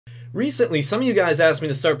Recently, some of you guys asked me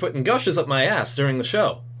to start putting gushes up my ass during the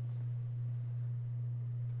show.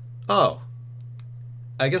 Oh.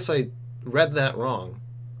 I guess I read that wrong.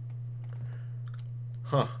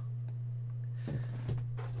 Huh.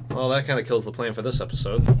 Well, that kind of kills the plan for this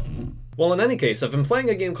episode. Well, in any case, I've been playing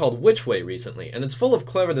a game called Witchway recently, and it's full of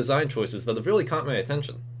clever design choices that have really caught my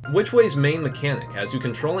attention. Witchway's main mechanic has you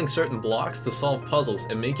controlling certain blocks to solve puzzles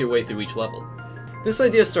and make your way through each level. This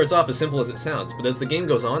idea starts off as simple as it sounds, but as the game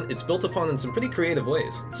goes on, it's built upon in some pretty creative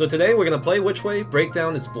ways. So today we're going to play Witchway, break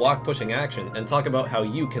down its block-pushing action, and talk about how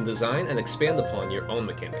you can design and expand upon your own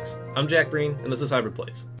mechanics. I'm Jack Breen, and this is Hybrid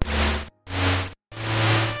Plays.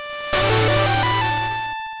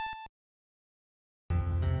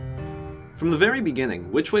 From the very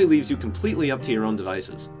beginning, Witchway leaves you completely up to your own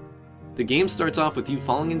devices. The game starts off with you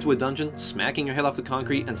falling into a dungeon, smacking your head off the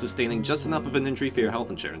concrete, and sustaining just enough of an injury for your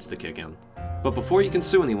health insurance to kick in. But before you can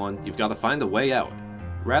sue anyone, you've got to find a way out.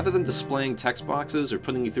 Rather than displaying text boxes or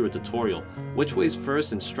putting you through a tutorial, Witchway's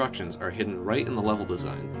first instructions are hidden right in the level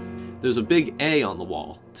design. There's a big A on the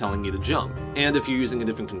wall, telling you to jump, and if you're using a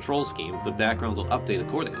different control scheme, the background will update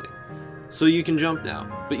accordingly. So you can jump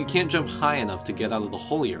now, but you can't jump high enough to get out of the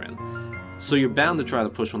hole you're in. So you're bound to try to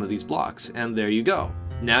push one of these blocks, and there you go.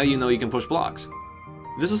 Now you know you can push blocks.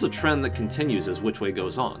 This is a trend that continues as Witchway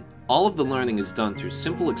goes on. All of the learning is done through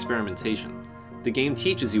simple experimentation. The game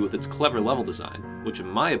teaches you with its clever level design, which in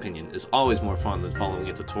my opinion is always more fun than following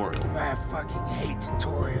a tutorial. I fucking hate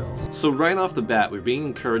tutorials. So right off the bat, we're being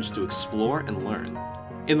encouraged to explore and learn.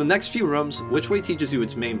 In the next few rooms, Witchway teaches you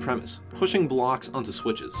its main premise, pushing blocks onto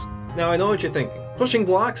switches. Now I know what you're thinking. Pushing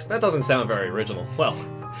blocks? That doesn't sound very original. Well,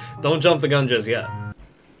 don't jump the gun just yet.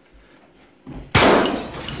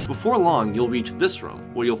 Before long, you'll reach this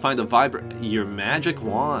room, where you'll find your magic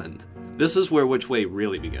wand. This is where Witchway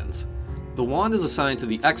really begins. The wand is assigned to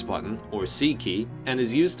the X button, or C key, and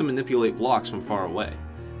is used to manipulate blocks from far away.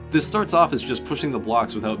 This starts off as just pushing the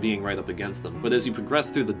blocks without being right up against them, but as you progress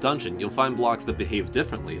through the dungeon, you'll find blocks that behave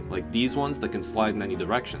differently, like these ones that can slide in any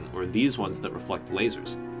direction, or these ones that reflect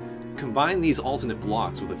lasers. Combine these alternate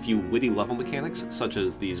blocks with a few witty level mechanics, such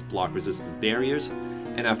as these block-resistant barriers,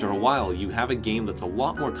 and after a while, you have a game that's a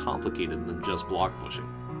lot more complicated than just block pushing.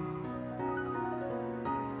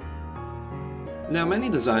 Now, many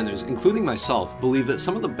designers, including myself, believe that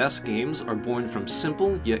some of the best games are born from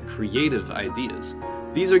simple yet creative ideas.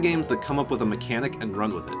 These are games that come up with a mechanic and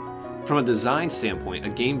run with it. From a design standpoint, a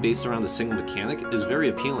game based around a single mechanic is very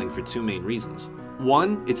appealing for two main reasons.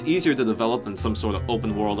 One, it's easier to develop than some sort of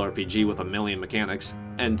open-world RPG with a million mechanics,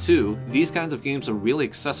 and two, these kinds of games are really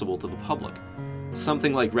accessible to the public.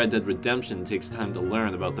 Something like Red Dead Redemption takes time to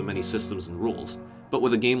learn about the many systems and rules, but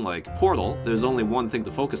with a game like Portal, there's only one thing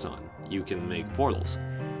to focus on. You can make portals.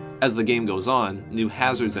 As the game goes on, new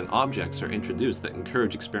hazards and objects are introduced that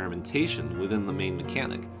encourage experimentation within the main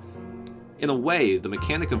mechanic. In a way, the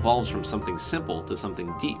mechanic evolves from something simple to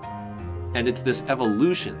something deep, and it's this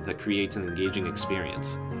evolution that creates an engaging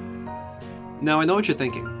experience. Now I know what you're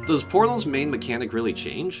thinking. Does Portal's main mechanic really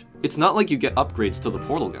change? It's not like you get upgrades to the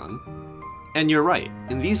portal gun. And you're right,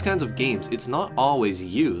 in these kinds of games, it's not always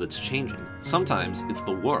you that's changing. Sometimes it's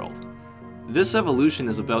the world. This evolution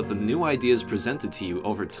is about the new ideas presented to you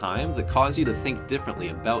over time that cause you to think differently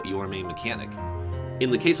about your main mechanic. In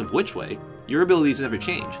the case of Witchway, your abilities never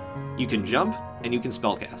change. You can jump, and you can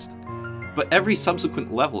spellcast. But every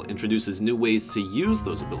subsequent level introduces new ways to use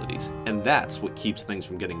those abilities, and that's what keeps things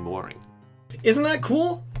from getting boring. Isn't that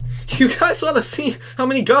cool? You guys ought to see how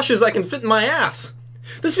many gushers I can fit in my ass!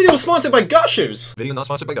 This video is sponsored by Gushers! Video not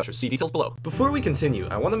sponsored by Gushers, see details below. Before we continue,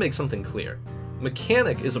 I want to make something clear.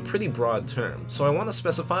 Mechanic is a pretty broad term, so I want to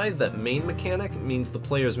specify that main mechanic means the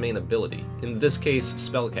player's main ability, in this case,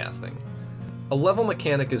 spellcasting. A level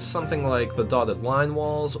mechanic is something like the dotted line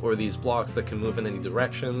walls, or these blocks that can move in any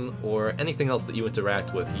direction, or anything else that you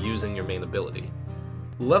interact with using your main ability.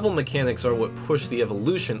 Level mechanics are what push the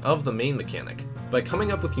evolution of the main mechanic. By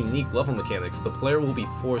coming up with unique level mechanics, the player will be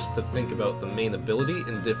forced to think about the main ability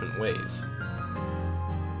in different ways.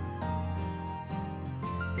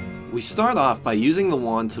 We start off by using the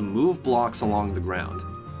wand to move blocks along the ground.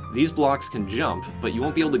 These blocks can jump, but you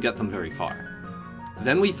won't be able to get them very far.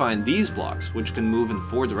 Then we find these blocks, which can move in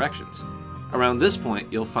 4 directions. Around this point,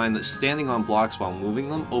 you'll find that standing on blocks while moving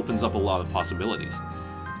them opens up a lot of possibilities.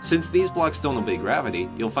 Since these blocks don't obey gravity,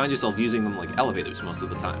 you'll find yourself using them like elevators most of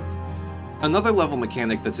the time. Another level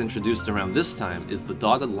mechanic that's introduced around this time is the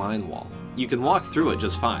dotted line wall. You can walk through it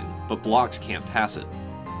just fine, but blocks can't pass it.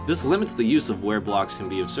 This limits the use of where blocks can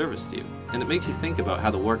be of service to you, and it makes you think about how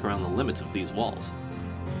to work around the limits of these walls.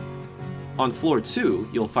 On floor 2,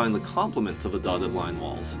 you'll find the complement to the dotted line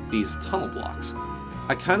walls, these tunnel blocks.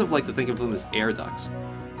 I kind of like to think of them as air ducts.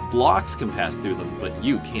 Blocks can pass through them, but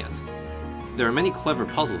you can't. There are many clever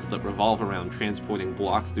puzzles that revolve around transporting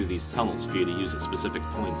blocks through these tunnels for you to use at specific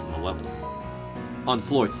points in the level. On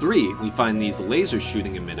floor 3, we find these laser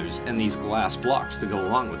shooting emitters and these glass blocks to go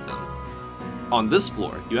along with them. On this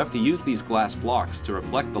floor, you have to use these glass blocks to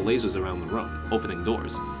reflect the lasers around the room, opening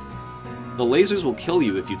doors. The lasers will kill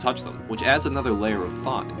you if you touch them, which adds another layer of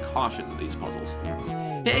thought and caution to these puzzles.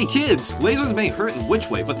 Hey kids! Lasers may hurt in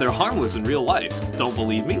Witchway, but they're harmless in real life. Don't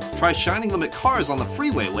believe me? Try shining them at cars on the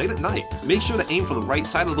freeway late at night. Make sure to aim for the right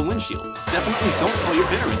side of the windshield. Definitely don't tell your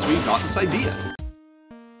parents where you got this idea.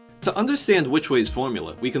 To understand Witchway's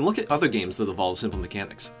formula, we can look at other games that involve simple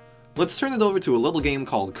mechanics. Let's turn it over to a little game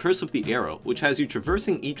called Curse of the Arrow, which has you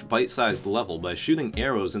traversing each bite-sized level by shooting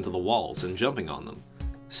arrows into the walls and jumping on them.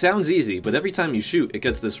 Sounds easy, but every time you shoot, it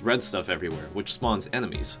gets this red stuff everywhere, which spawns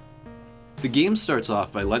enemies. The game starts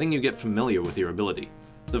off by letting you get familiar with your ability.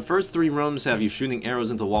 The first 3 rooms have you shooting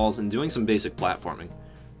arrows into walls and doing some basic platforming.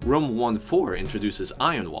 Room 1-4 introduces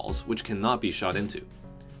iron walls, which cannot be shot into.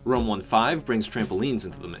 Room 1-5 brings trampolines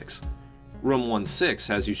into the mix. Room 1-6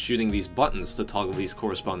 has you shooting these buttons to toggle these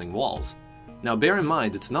corresponding walls. Now bear in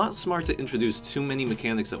mind, it's not smart to introduce too many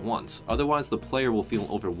mechanics at once, otherwise the player will feel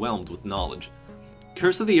overwhelmed with knowledge.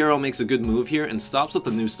 Curse of the Arrow makes a good move here and stops with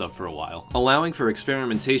the new stuff for a while, allowing for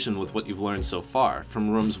experimentation with what you've learned so far, from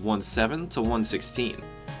rooms 1-7 to 1-16.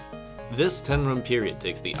 This 10-room period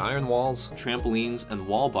takes the iron walls, trampolines, and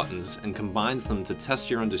wall buttons and combines them to test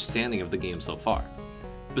your understanding of the game so far.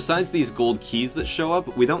 Besides these gold keys that show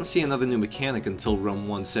up, we don't see another new mechanic until room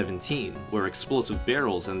 117, where explosive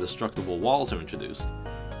barrels and destructible walls are introduced.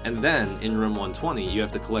 And then, in room 120, you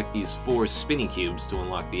have to collect these 4 spinny cubes to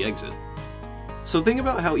unlock the exit. So think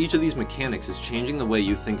about how each of these mechanics is changing the way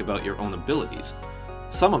you think about your own abilities.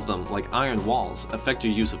 Some of them, like iron walls, affect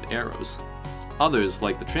your use of arrows. Others,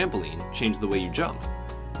 like the trampoline, change the way you jump.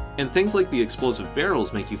 And things like the explosive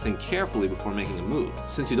barrels make you think carefully before making a move,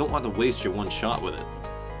 since you don't want to waste your one shot with it.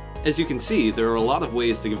 As you can see, there are a lot of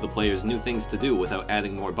ways to give the players new things to do without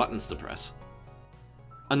adding more buttons to press.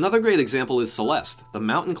 Another great example is Celeste, the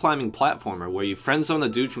mountain climbing platformer where you friendzone a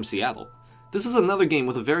dude from Seattle. This is another game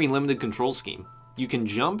with a very limited control scheme. You can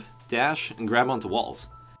jump, dash, and grab onto walls.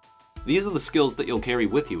 These are the skills that you'll carry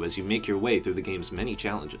with you as you make your way through the game's many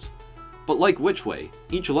challenges. But like Witchway,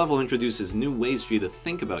 each level introduces new ways for you to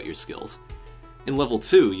think about your skills. In level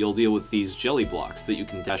 2, you'll deal with these jelly blocks that you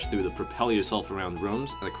can dash through to propel yourself around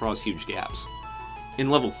rooms and across huge gaps. In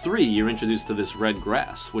level 3, you're introduced to this red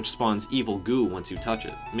grass, which spawns evil goo once you touch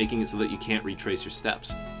it, making it so that you can't retrace your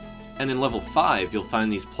steps. And in level 5, you'll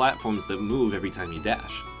find these platforms that move every time you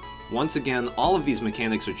dash. Once again, all of these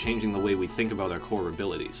mechanics are changing the way we think about our core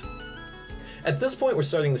abilities. At this point, we're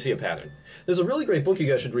starting to see a pattern. There's a really great book you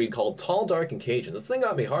guys should read called Tall, Dark, and Cajun. This thing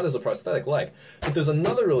got me hard as a prosthetic leg. But there's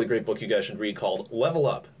another really great book you guys should read called Level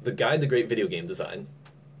Up, The Guide to Great Video Game Design.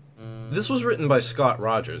 This was written by Scott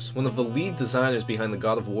Rogers, one of the lead designers behind the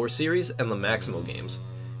God of War series and the Maximo games.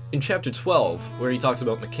 In Chapter 12, where he talks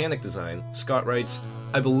about mechanic design, Scott writes,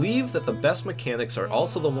 "I believe that the best mechanics are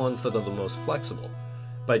also the ones that are the most flexible.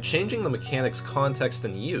 By changing the mechanic's context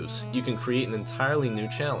and use, you can create an entirely new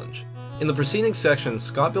challenge." In the preceding section,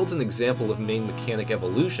 Scott builds an example of main mechanic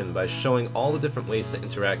evolution by showing all the different ways to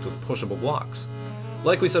interact with pushable blocks.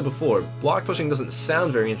 Like we said before, block pushing doesn't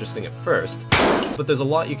sound very interesting at first, but there's a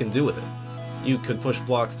lot you can do with it. You could push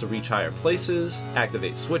blocks to reach higher places,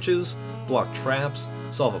 activate switches, block traps,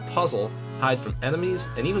 solve a puzzle, hide from enemies,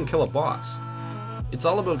 and even kill a boss. It's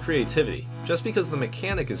all about creativity. Just because the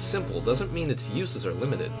mechanic is simple doesn't mean its uses are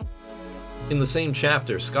limited. In the same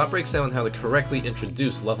chapter, Scott breaks down how to correctly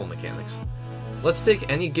introduce level mechanics. Let's take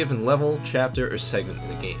any given level, chapter, or segment in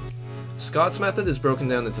the game. Scott's method is broken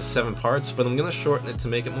down into 7 parts, but I'm going to shorten it to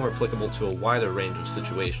make it more applicable to a wider range of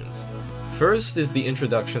situations. First is the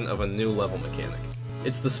introduction of a new level mechanic.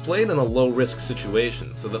 It's displayed in a low-risk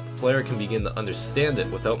situation so that the player can begin to understand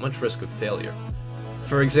it without much risk of failure.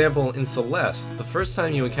 For example, in Celeste, the first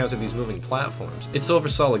time you encounter these moving platforms, it's over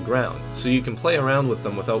solid ground, so you can play around with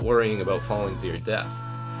them without worrying about falling to your death.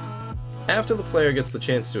 After the player gets the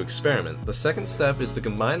chance to experiment, the second step is to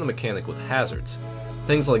combine the mechanic with hazards.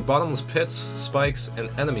 Things like bottomless pits, spikes, and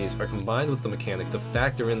enemies are combined with the mechanic to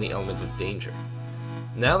factor in the element of danger.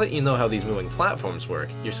 Now that you know how these moving platforms work,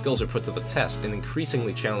 your skills are put to the test in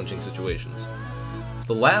increasingly challenging situations.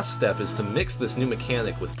 The last step is to mix this new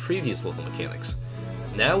mechanic with previous level mechanics.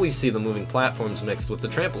 Now we see the moving platforms mixed with the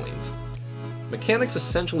trampolines. Mechanics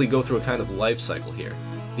essentially go through a kind of life cycle here.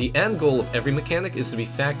 The end goal of every mechanic is to be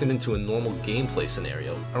factored into a normal gameplay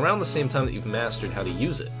scenario, around the same time that you've mastered how to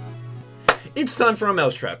use it. It's time for a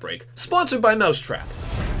Mousetrap break, sponsored by Mousetrap.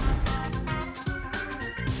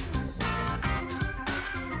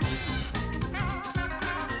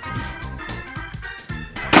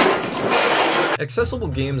 Accessible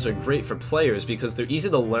games are great for players because they're easy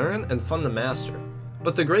to learn and fun to master.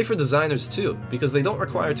 But they're great for designers too, because they don't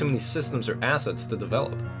require too many systems or assets to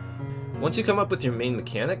develop. Once you come up with your main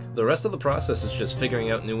mechanic, the rest of the process is just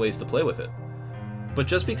figuring out new ways to play with it. But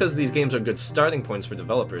just because these games are good starting points for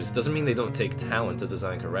developers doesn't mean they don't take talent to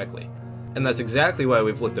design correctly. And that's exactly why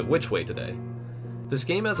we've looked at Witchway today. This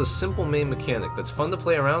game has a simple main mechanic that's fun to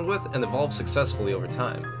play around with and evolves successfully over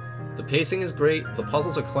time. The pacing is great, the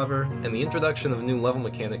puzzles are clever, and the introduction of new level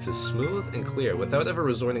mechanics is smooth and clear without ever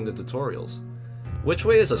resorting to tutorials.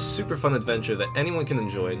 Witchway is a super fun adventure that anyone can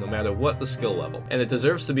enjoy no matter what the skill level, and it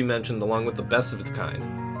deserves to be mentioned along with the best of its kind.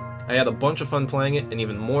 I had a bunch of fun playing it and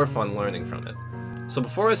even more fun learning from it. So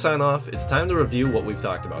before I sign off, it's time to review what we've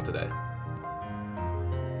talked about today.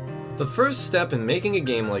 The first step in making a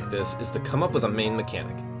game like this is to come up with a main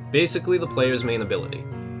mechanic, basically the player's main ability.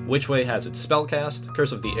 Witchway has its spellcast,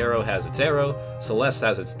 Curse of the Arrow has its arrow, Celeste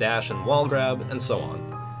has its dash and wall grab, and so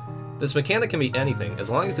on. This mechanic can be anything, as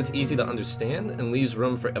long as it's easy to understand and leaves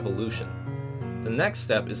room for evolution. The next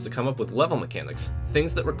step is to come up with level mechanics,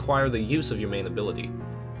 things that require the use of your main ability.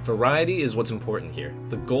 Variety is what's important here.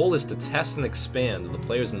 The goal is to test and expand the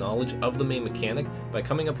player's knowledge of the main mechanic by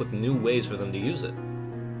coming up with new ways for them to use it.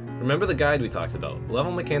 Remember the guide we talked about.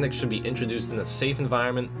 Level mechanics should be introduced in a safe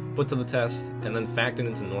environment, put to the test, and then factored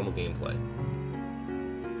into normal gameplay.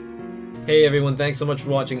 Hey everyone, thanks so much for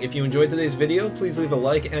watching. If you enjoyed today's video, please leave a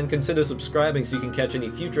like and consider subscribing so you can catch any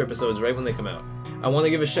future episodes right when they come out. I want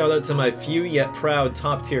to give a shout out to my few yet proud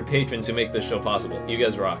top tier patrons who make this show possible. You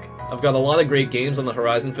guys rock. I've got a lot of great games on the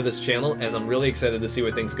horizon for this channel, and I'm really excited to see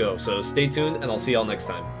where things go, so stay tuned and I'll see y'all next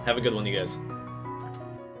time. Have a good one, you guys.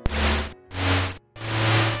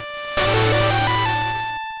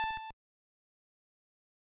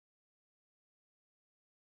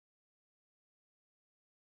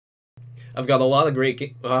 I've got a lot of great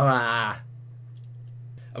games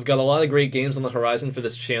on the horizon for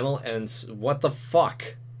this channel, and what the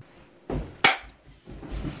fuck?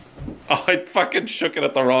 Oh, I fucking shook it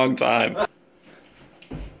at the wrong time.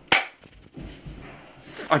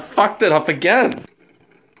 I fucked it up again.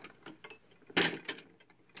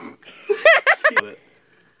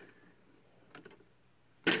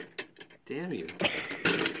 Damn you.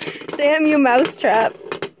 Damn you, Mousetrap.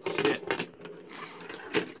 Shit.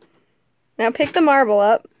 Now pick the marble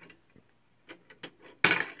up.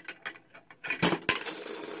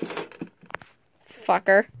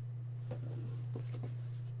 Fucker.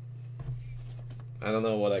 I don't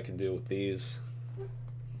know what I can do with these.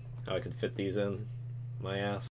 How I can fit these in my ass.